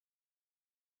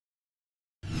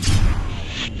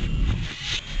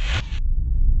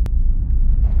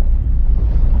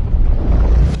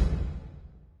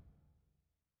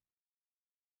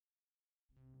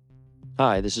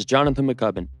Hi, this is Jonathan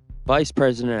McCubbin, Vice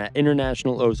President at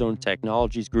International Ozone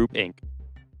Technologies Group, Inc.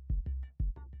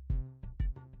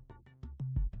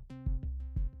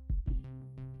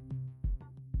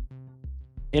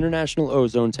 International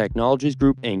Ozone Technologies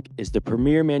Group, Inc. is the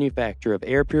premier manufacturer of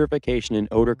air purification and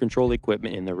odor control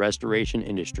equipment in the restoration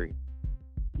industry.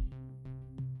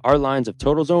 Our lines of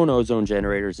Total Zone Ozone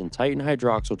Generators and Titan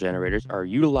Hydroxyl Generators are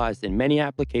utilized in many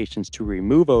applications to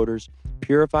remove odors,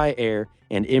 purify air,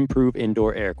 and improve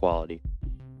indoor air quality.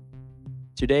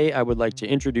 Today, I would like to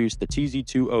introduce the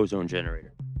TZ-2 Ozone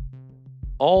Generator.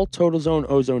 All Total Zone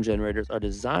Ozone Generators are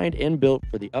designed and built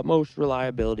for the utmost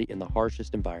reliability in the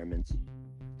harshest environments.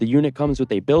 The unit comes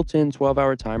with a built-in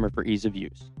 12-hour timer for ease of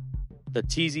use. The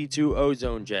TZ-2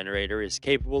 Ozone Generator is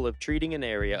capable of treating an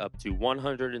area up to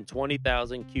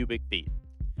 120,000 cubic feet.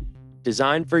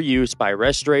 Designed for use by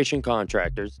restoration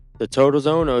contractors, the Total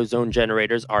Zone Ozone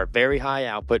Generators are very high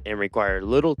output and require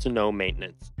little to no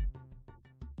maintenance.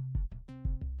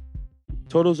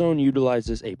 Total Zone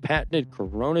utilizes a patented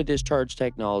corona discharge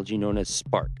technology known as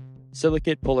SP-ARC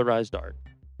Silicate Polarized Arc.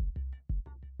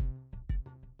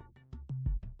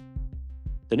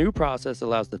 The new process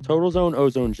allows the Total Zone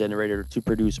Ozone Generator to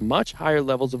produce much higher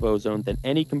levels of ozone than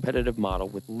any competitive model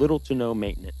with little to no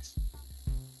maintenance.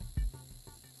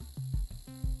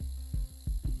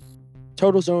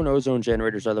 Total Zone Ozone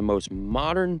Generators are the most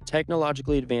modern,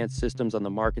 technologically advanced systems on the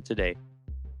market today.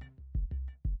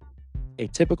 A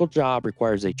typical job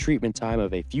requires a treatment time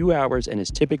of a few hours and is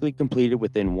typically completed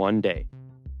within one day.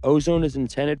 Ozone is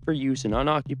intended for use in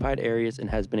unoccupied areas and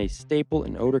has been a staple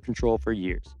in odor control for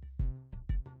years.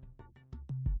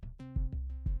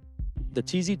 The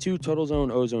TZ-2 Total Zone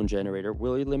Ozone Generator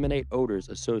will eliminate odors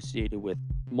associated with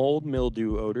mold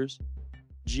mildew odors,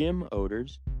 gym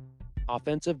odors,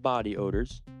 offensive body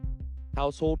odors,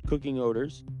 household cooking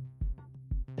odors,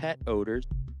 pet odors,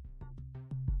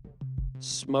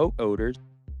 smoke odors.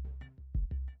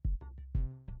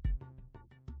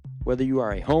 Whether you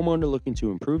are a homeowner looking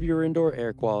to improve your indoor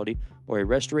air quality or a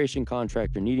restoration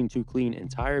contractor needing to clean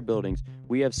entire buildings,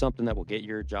 we have something that will get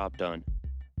your job done.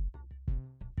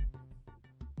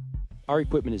 Our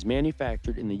equipment is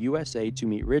manufactured in the USA to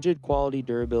meet rigid quality,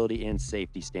 durability, and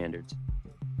safety standards.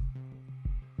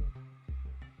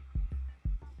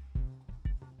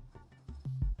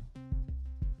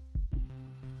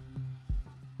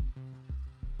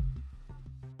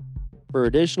 For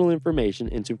additional information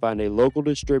and to find a local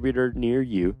distributor near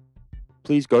you,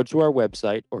 please go to our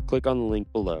website or click on the link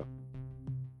below.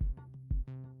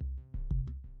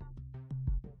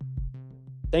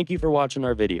 Thank you for watching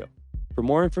our video. For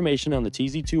more information on the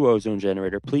TZ-2 Ozone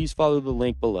Generator, please follow the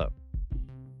link below.